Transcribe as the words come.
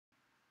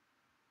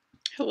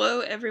Hello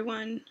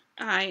everyone,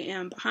 I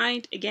am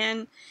behind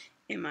again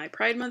in my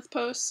Pride Month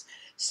posts,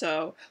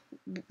 so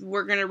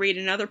we're going to read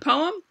another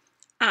poem.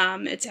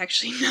 It's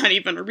actually not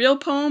even a real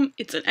poem,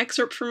 it's an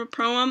excerpt from a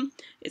poem.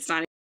 It's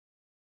a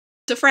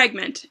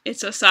fragment.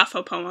 It's a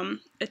Sappho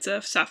poem. It's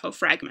a Sappho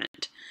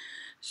fragment.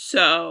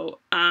 So,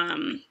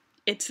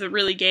 it's the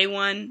really gay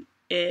one.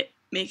 It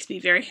makes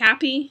me very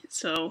happy,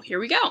 so here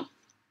we go.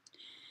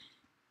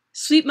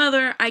 Sweet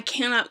mother, I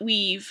cannot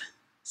weave.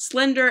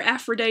 Slender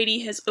Aphrodite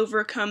has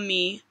overcome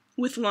me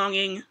with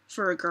longing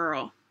for a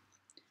girl.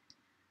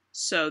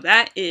 So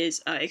that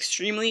is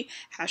extremely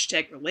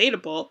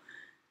 #relatable.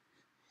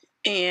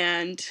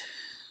 And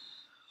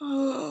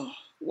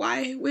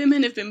why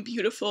women have been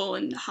beautiful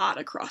and hot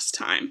across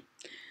time.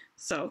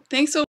 So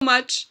thanks so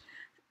much,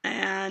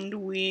 and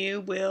we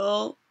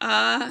will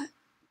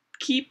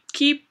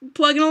keep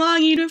plugging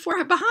along even if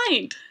we're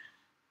behind.